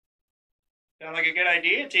 Sound like a good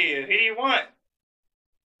idea to you. Who do you want?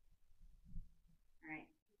 Alright.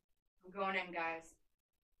 I'm going in, guys.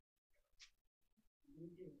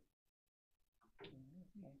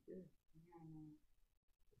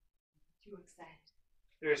 Too excited.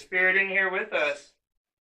 There's a spirit in here with us.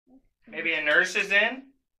 Maybe a nurse is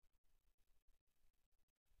in?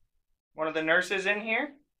 One of the nurses in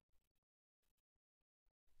here?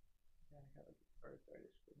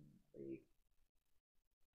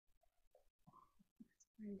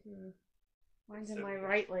 Mine's in my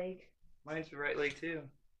right leg. Mine's the right leg too.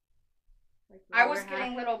 Like the I was lower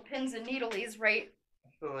getting half. little pins and needles right I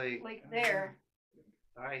feel like there.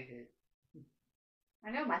 Thigh hit.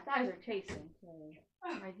 I know my thighs are chasing, so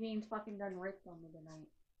my jeans fucking done ripped on me tonight.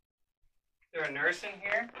 Is there a nurse in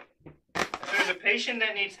here? If there's a patient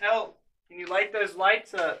that needs help, can you light those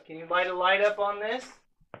lights up? Can you light a light up on this?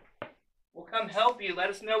 We'll come help you. Let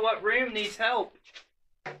us know what room needs help.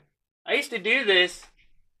 I used to do this.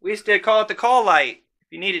 We used to call it the call light. If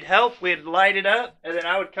you needed help, we'd light it up, and then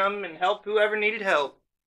I would come and help whoever needed help.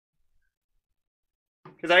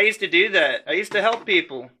 Because I used to do that. I used to help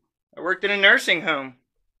people. I worked in a nursing home.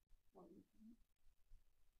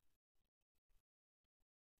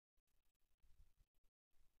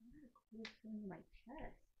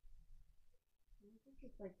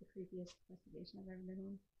 creepiest investigation I've ever been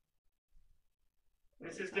on.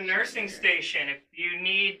 This is the nursing station. If you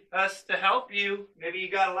need us to help you, maybe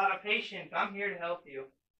you got a lot of patients, I'm here to help you.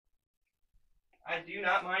 I do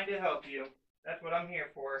not mind to help you. That's what I'm here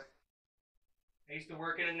for. I used to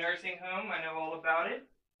work in a nursing home. I know all about it.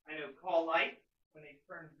 I know call light when they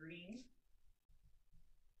turn green.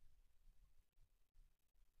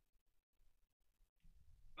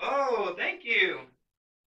 Oh, thank you.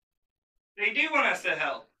 They do want us to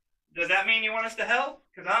help. Does that mean you want us to help?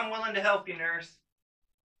 Because I'm willing to help you, nurse.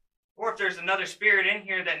 Or if there's another spirit in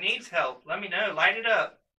here that needs help, let me know. Light it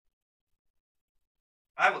up.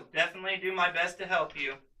 I will definitely do my best to help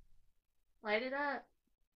you. Light it up.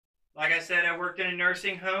 Like I said, I worked in a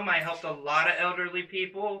nursing home. I helped a lot of elderly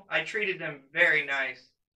people. I treated them very nice.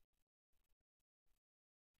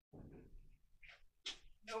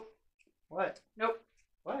 Nope. What? Nope.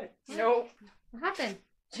 What? Nope. What happened?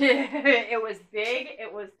 It was big,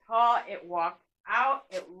 it was tall, it walked out,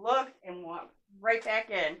 it looked, and walked right back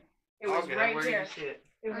in. It was Okay, right where did here. you see it?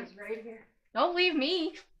 It was right here. Don't leave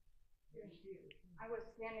me. I was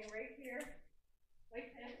standing right here,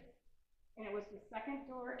 like this, and it was the second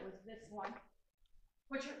door, it was this one.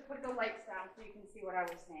 Put the lights down so you can see what I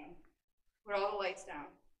was saying. Put all the lights down.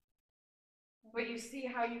 But you see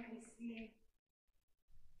how you can see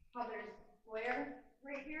how there's glare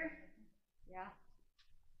right here? Yeah.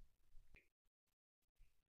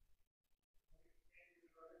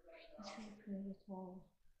 It's really tall,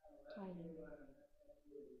 tiny.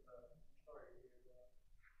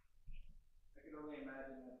 I can only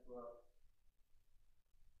imagine that's rough.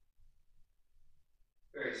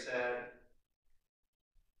 Very sad.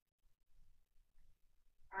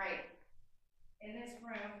 Alright, in this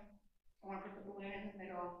room, I want to put the balloon in the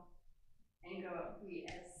middle and go be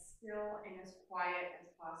as still and as quiet as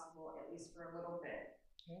possible, at least for a little bit.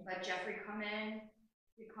 Let Jeffrey come in,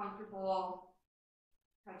 get comfortable,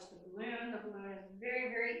 touch the balloon. The balloon is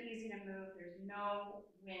very, very easy to move. There's no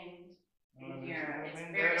wind in here. It's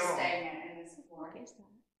very stagnant in this floor. What is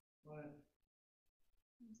that? What?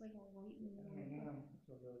 It's like a white I don't know. I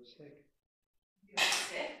feel really sick. You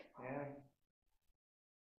sit? Yeah.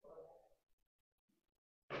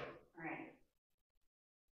 Alright.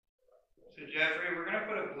 So Jeffrey, we're gonna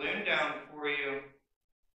put a balloon down for you.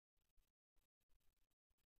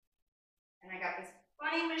 And I got this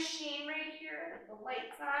funny machine right here with the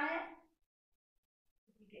lights on it.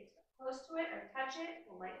 If you get close to it or touch it,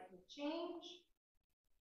 the lights will change.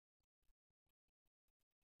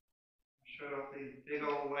 Shut off these big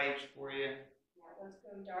old lights for you. Yeah, those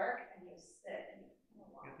go dark and you'll sit and you'll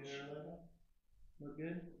watch. Get the other light on? Look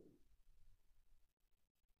good?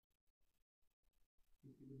 You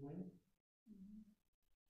see the balloon?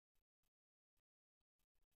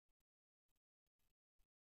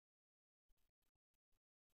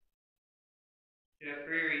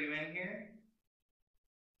 Jeffrey, are you in here?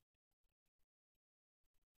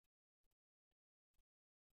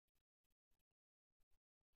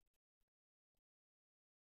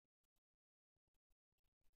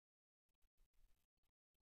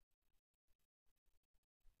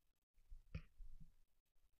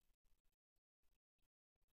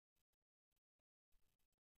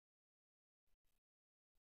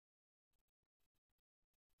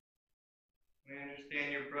 We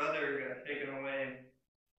understand your brother got taken away.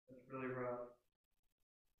 That's really rough.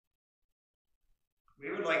 We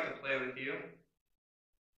would like to play with you.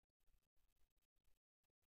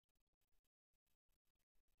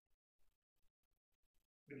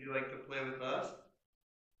 Would you like to play with us?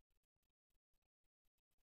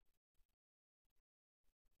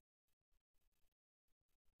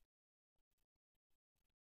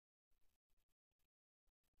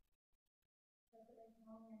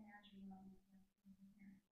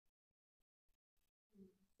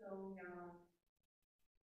 So young.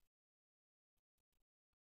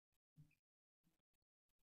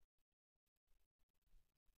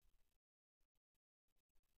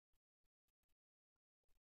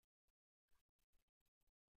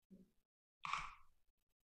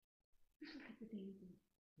 Look at the daisy.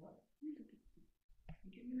 What? Look at the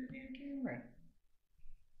Give me the damn camera.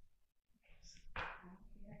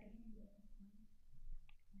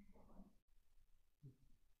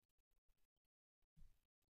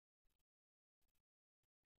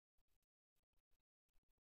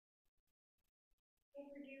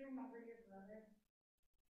 Do you remember your brother?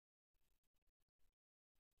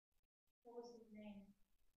 What was his name?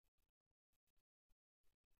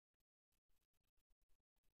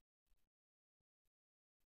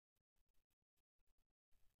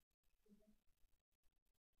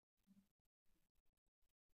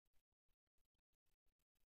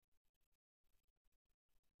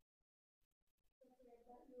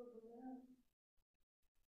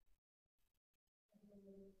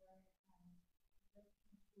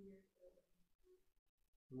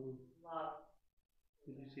 Ooh, Love.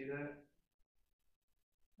 did you see that?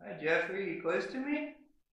 Hi, Jeffrey. You close to me?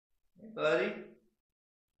 Hey, buddy.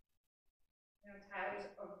 You know, Tyler's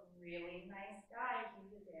a really nice guy.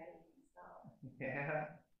 He's a daddy himself. Yeah,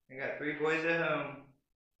 I got 3 boys at home,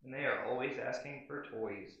 and they are always asking for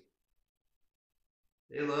toys.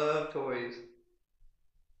 They love toys.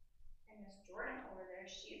 And Miss Jordan over there,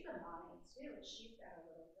 she's a mommy too. She's got a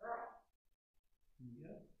little girl.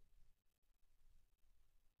 Yep.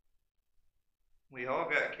 We all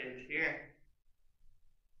got kids here.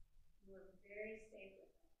 We're very safe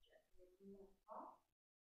with us, Jeffrey. If you want to talk,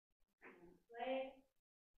 if you want to play,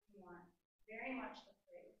 you want very much to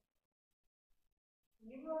play with.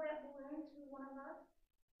 Can you roll that balloon to one of us?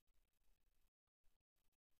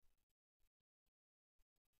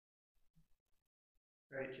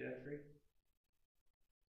 Right, Jeffrey?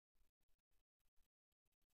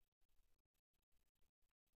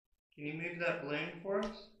 Can you move that balloon for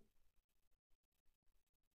us?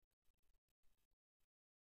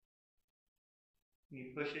 Can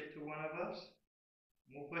you push it to one of us?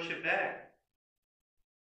 We'll push it back.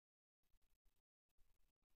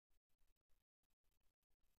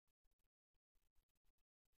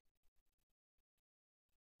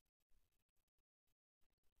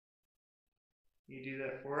 Can you do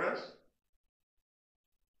that for us?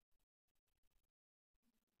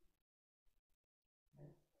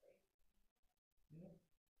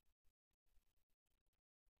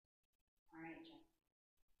 All right, Jeff.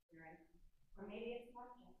 You ready? Or maybe it's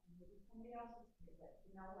not Jeff. Maybe it's somebody else's kid. But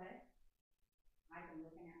you know what? I've been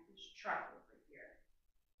looking at this truck over here.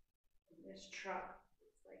 And this truck,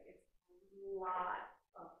 it's like it's a lot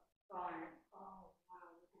of fun. Oh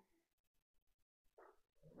wow, look at that.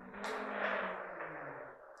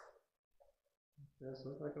 It does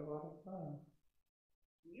look like a lot of fun.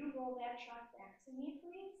 Can you roll that truck back to me,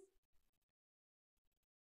 please?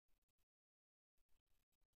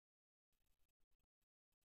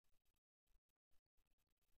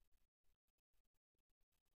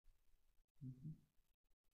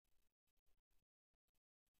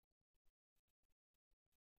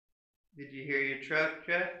 Did you hear your truck,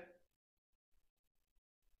 Jeff?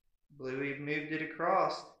 Bluey moved it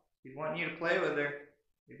across. She's wanting you to play with her.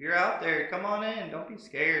 If you're out there, come on in. Don't be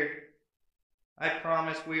scared. I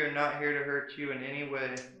promise we are not here to hurt you in any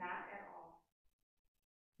way. Not at all.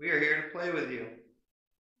 We are here to play with you.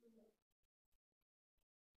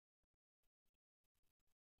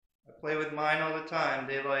 I play with mine all the time.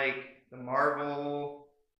 They like the Marvel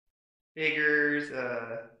figures.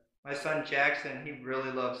 My son Jackson, he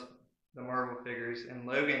really loves the Marvel figures. And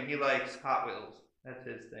Logan, he likes Hot Wheels. That's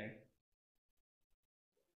his thing.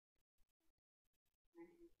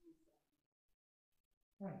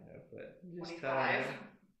 I know, but I'm just telling 25.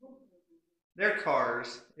 you. They're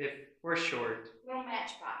cars, if we're short. Little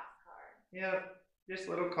matchbox car. Yep, just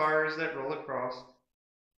little cars that roll across.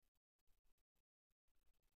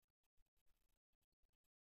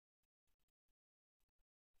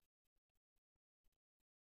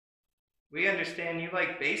 We understand you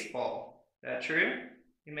like baseball. Is that true?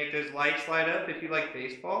 You make those lights light up if you like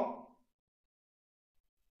baseball?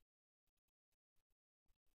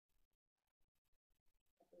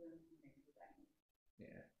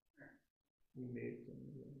 Yeah. We moved them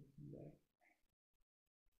back.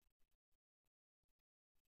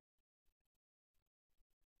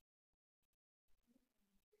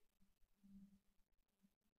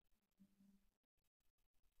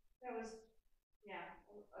 That was, yeah,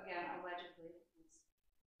 again, allegedly.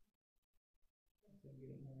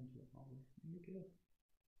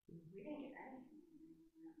 We didn't get anything.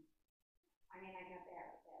 I mean, I got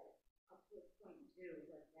that up to a point too,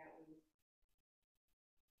 but that was.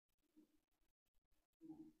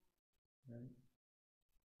 Right.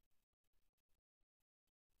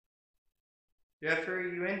 Jeffrey,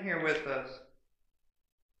 are you in here with us?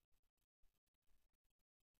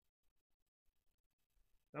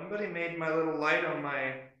 Somebody made my little light on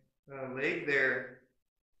my leg there.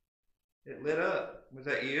 It lit up. Was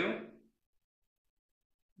that you?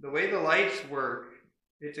 The way the lights work,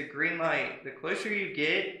 it's a green light. The closer you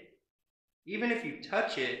get, even if you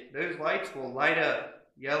touch it, those lights will light up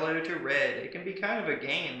yellow to red. It can be kind of a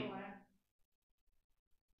game.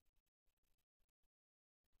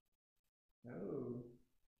 Oh,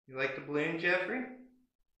 you like the balloon, Jeffrey?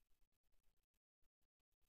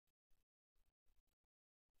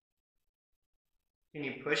 Can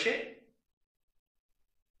you push it?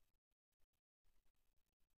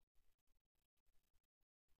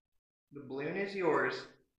 The balloon is yours.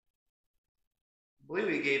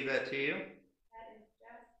 Bluey gave that to you. That is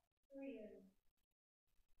just for you.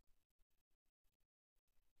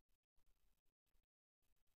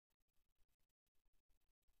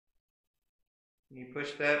 Can you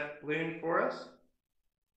push that balloon for us?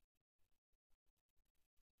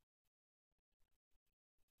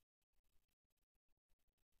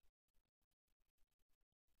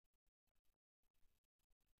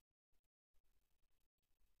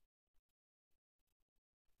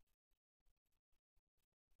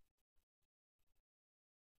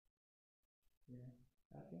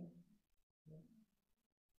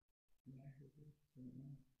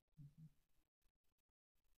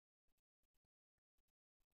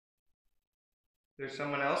 There's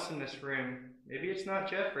someone else in this room. Maybe it's not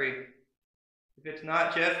Jeffrey. If it's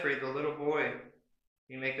not Jeffrey, the little boy, can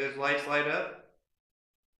you make those lights light up?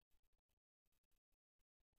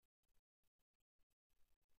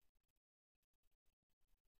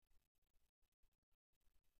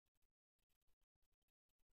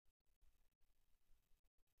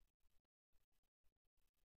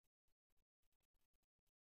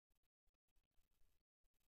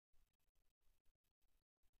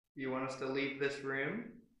 Do you want us to leave this room?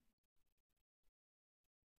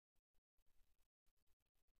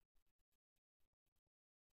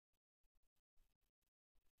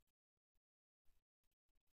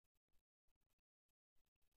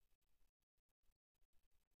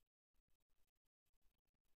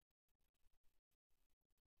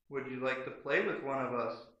 Would you like to play with one of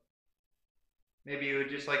us? Maybe you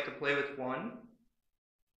would just like to play with one?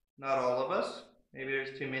 Not all of us? Maybe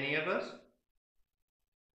there's too many of us?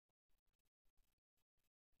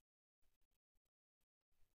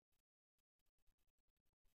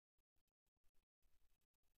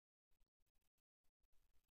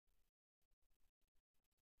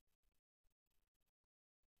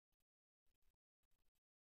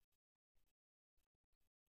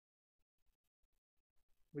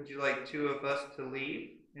 Would you like two of us to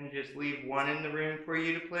leave and just leave one in the room for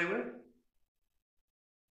you to play with?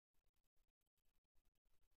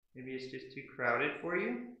 Maybe it's just too crowded for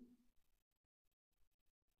you?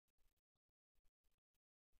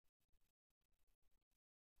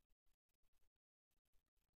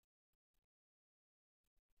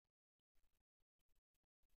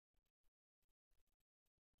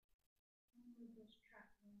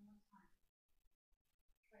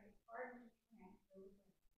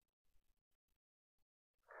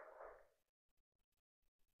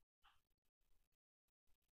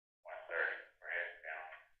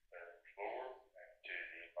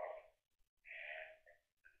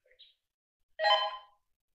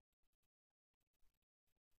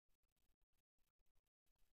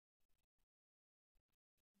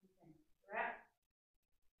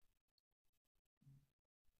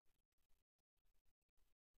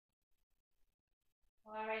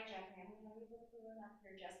 All right, Jeffrey, I'm gonna leave this balloon up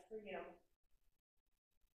here just for you.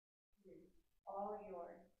 All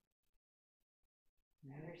yours.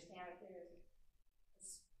 I understand if there's a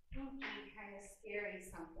spooky, kind of scary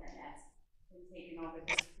something that's been taking over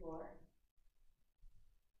this floor.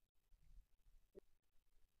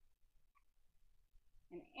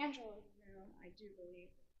 And Angela's room, I do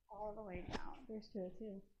believe, all the way down. There's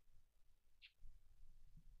 202.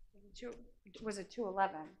 Was it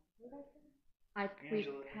 211? We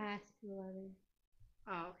Angela. passed 211.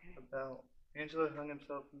 Oh, okay. About Angela hung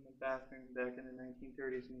himself in the bathroom back in the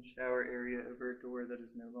 1930s in the shower area over a door that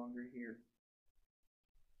is no longer here.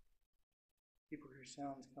 People hear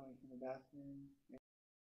sounds coming from the bathroom.